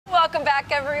Welcome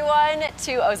back, everyone,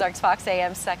 to Ozarks Fox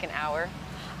AM second hour.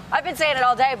 I've been saying it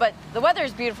all day, but the weather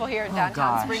is beautiful here in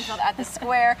downtown Springfield at the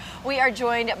Square. We are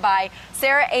joined by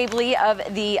Sarah Abley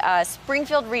of the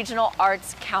Springfield Regional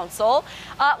Arts Council.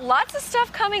 Lots of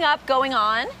stuff coming up, going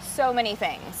on. So many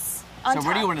things. So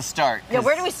where do you want to start? Yeah,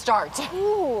 where do we start?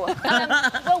 Ooh.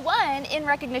 Well, one, in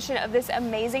recognition of this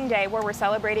amazing day where we're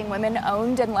celebrating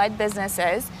women-owned and led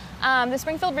businesses, the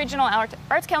Springfield Regional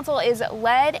Arts Council is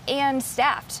led and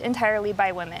staffed entirely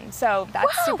by women. So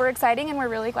that's super exciting, and we're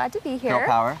really glad to be here. Girl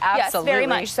power. Absolutely. Yes, very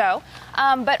much so.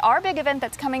 But our big event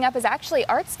that's coming up is actually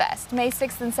Arts Fest, May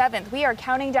 6th and 7th. We are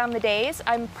counting down the days.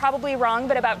 I'm probably wrong,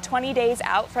 but about 20 days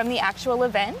out from the actual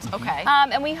event. Okay.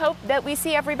 And we hope that we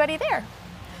see everybody there.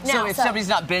 So if somebody's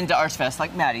not been to Arts Fest,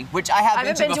 like Maddie, which I have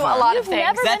been to before. a lot You've of things.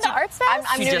 never been to Arts Fest?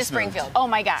 I'm new to Springfield. Oh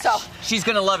my gosh. So she's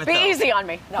going to love it, be though. easy on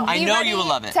me. No. I know you will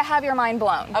love it. To have your mind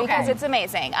blown, Okay. because it's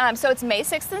amazing. So it's May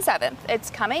 6th and 7th.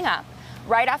 It's coming up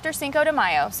right after Cinco de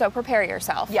Mayo, so prepare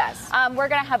yourself. Yes. We're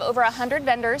going to have over 100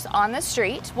 vendors on the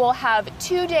street. We'll have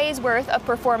 2 days worth of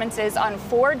performances on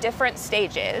 4 different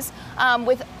stages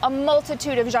with a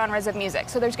multitude of genres of music.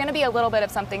 So there's going to be a little bit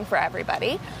of something for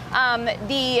everybody.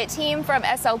 The team from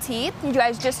SLT, you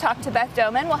guys just talked to Beth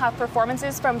Doman, will have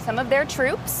performances from some of their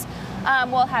troops.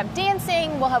 We'll have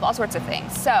dancing, we'll have all sorts of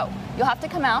things. So you'll have to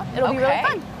come out. It'll be really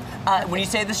fun. When you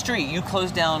say the street, you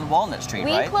closed down Walnut Street,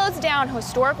 right? We closed down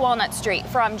historic Walnut Street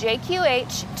from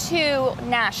JQH to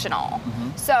National.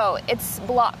 So it's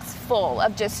blocks full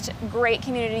of just great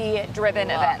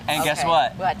community-driven events. And guess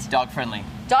what? Dog friendly.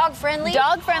 Dog friendly?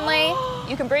 Dog friendly.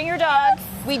 You can bring your dog.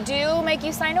 We do make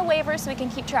you sign a waiver so we can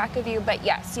keep track of you, but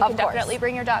yes, you can definitely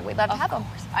bring your dog. We'd love to have them.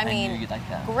 I mean, knew you'd like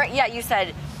that. Great. Yeah, you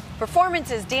said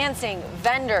performances, dancing,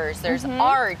 vendors, there's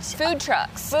art. Food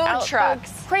trucks. Food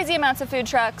trucks. Crazy amounts of food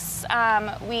trucks.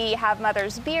 We have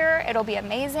Mother's Beer. It'll be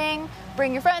amazing.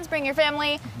 Bring your friends, bring your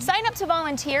family. Sign up to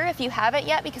volunteer if you haven't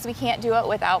yet, because we can't do it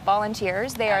without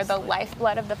volunteers. They are the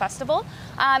lifeblood of the festival.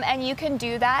 And you can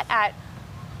do that at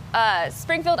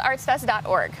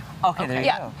springfieldartsfest.org. Okay, there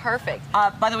you go. Perfect.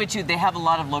 By the way, too, they have a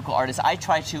lot of local artists. I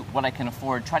try to, what I can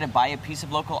afford, try to buy a piece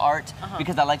of local art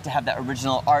because I like to have that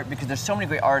original art, because there's so many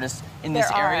great artists in this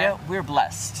area. We're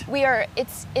blessed.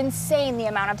 It's insane the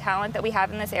amount of talent that we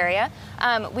have in this area.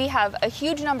 We have a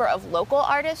huge number of local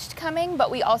artists coming,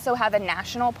 but we also have a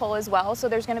national pull as well, so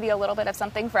there's going to be a little bit of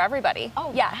something for everybody.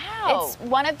 Oh, yeah. wow. It's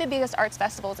one of the biggest arts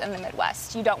festivals in the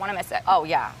Midwest. You don't want to miss it. Oh,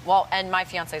 yeah. Well, and my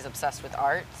fiance is obsessed with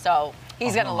art, so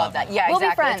he's going to love that. Yeah, we'll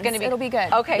exactly. Be friends. It's going to be. It'll be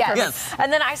good. Okay, yes. perfect. Yes.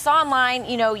 And then I saw online,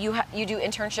 you know, you do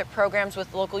internship programs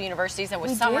with local universities, and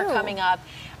with summer coming up,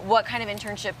 what kind of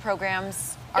internship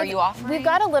programs are you offering? We've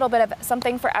got a little bit of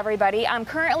something for everybody.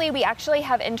 Currently, we actually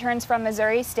have interns from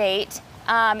Missouri State,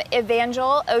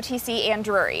 Evangel, OTC, and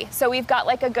Drury. So we've got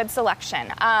like a good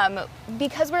selection.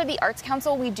 Because we're the Arts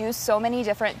Council, we do so many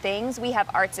different things. We have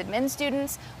arts admin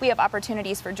students. We have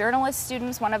opportunities for journalist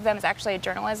students. One of them is actually a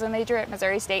journalism major at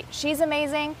Missouri State. She's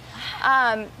amazing.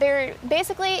 They're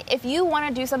basically, if you want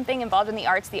to do something involved in the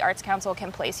Arts Council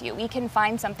can place you. We can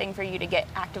find something for you to get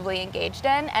actively engaged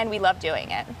in, and we love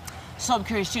doing it. So I'm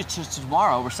curious, too,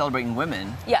 tomorrow we're celebrating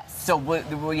women. Yes. So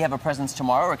will you have a presence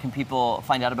tomorrow, or can people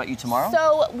find out about you tomorrow?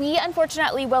 So we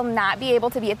unfortunately will not be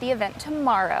able to be at the event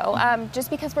tomorrow,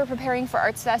 just because we're preparing for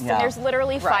Arts Fest, and there's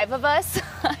literally 5 of us.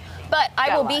 But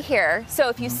I will be here. So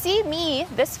if you see me,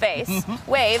 this face,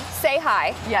 wave, say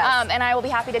hi. Yes. And I will be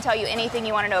happy to tell you anything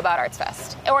you want to know about Arts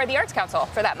Fest, or the Arts Council,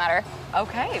 for that matter.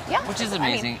 Okay. Yeah. Which is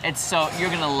amazing. You're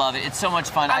going to love it. It's so much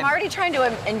fun. I'm already trying to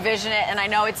envision it, and I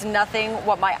know it's nothing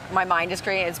what my mind is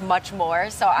creating. It's much more.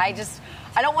 So I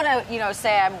don't want to,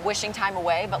 say I'm wishing time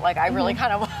away, but like I really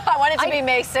kind of I want it to be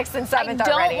May 6th and 7th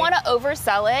already. I don't want to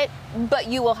oversell it, but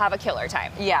you will have a killer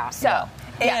time. Yeah. So. Yeah.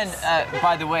 Yes. And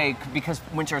by the way, because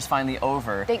winter is finally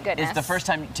over, thank goodness, it's the first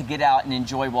time to get out and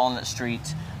enjoy Walnut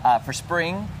Street for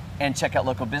spring and check out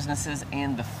local businesses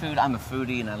and the food. I'm a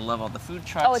foodie and I love all the food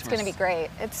trucks. Oh, it's going to be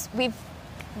great.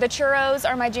 The churros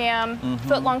are my jam,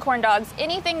 foot-long corn dogs,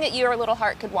 anything that your little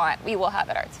heart could want, we will have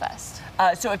at Arts Fest.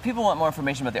 So if people want more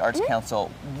information about the Arts Council,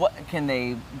 what can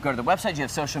they go to the website? Do you have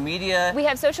social media? We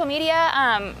have social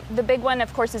media. The big one,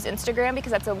 of course, is Instagram,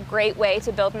 because that's a great way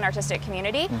to build an artistic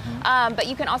community. But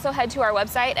you can also head to our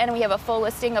website, and we have a full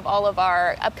listing of all of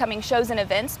our upcoming shows and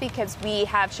events, because we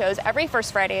have shows every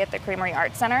first Friday at the Creamery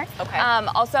Arts Center. Okay.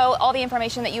 Also, all the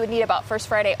information that you would need about First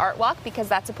Friday Art Walk, because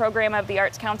that's a program of the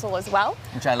Arts Council as well.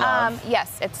 Which I love.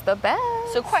 Yes, it's the best.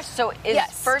 So question, so is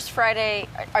First Friday,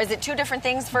 or is it 2 different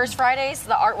things, First Fridays,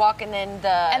 the Art Walk and then the...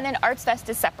 And then Arts Fest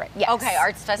is separate, yes. Okay,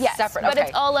 Arts Fest is separate, but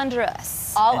it's all under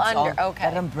us. All under, okay.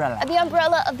 That umbrella. The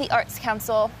umbrella of the Arts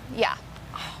Council, yeah.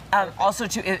 Also,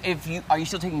 too, are you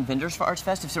still taking vendors for Arts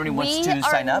Fest? If somebody wants to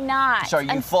sign up, we are not. So are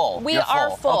you full? We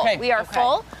are full. Okay. We are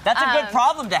full. That's a good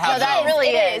problem to have. No, that really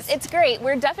is. It's great.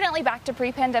 We're definitely back to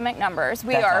pre-pandemic numbers.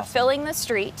 We are awesome. filling the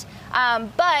street.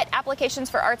 But applications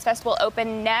for Arts Fest will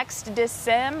open next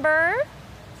November,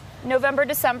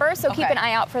 December. So keep an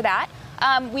eye out for that.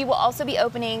 We will also be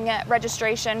opening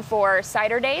registration for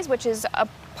Cider Days, which is a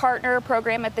partner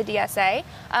program at the DSA,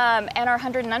 and our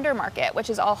 100 and Under Market, which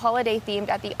is all holiday themed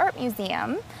at the Art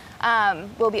Museum.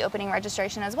 We'll be opening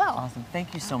registration as well. Awesome.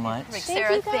 Thank you so much.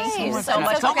 Sarah, thank you so So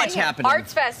much. so much happening.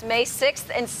 Arts Fest, May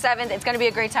 6th and 7th. It's going to be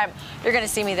a great time. You're going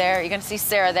to see me there. You're going to see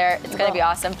Sarah there. It's going to be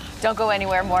awesome. Don't go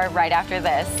anywhere more right after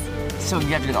this. So you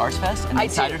have to go to Arts Fest and then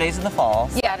Saturdays in the fall.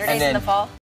 Saturdays in the fall.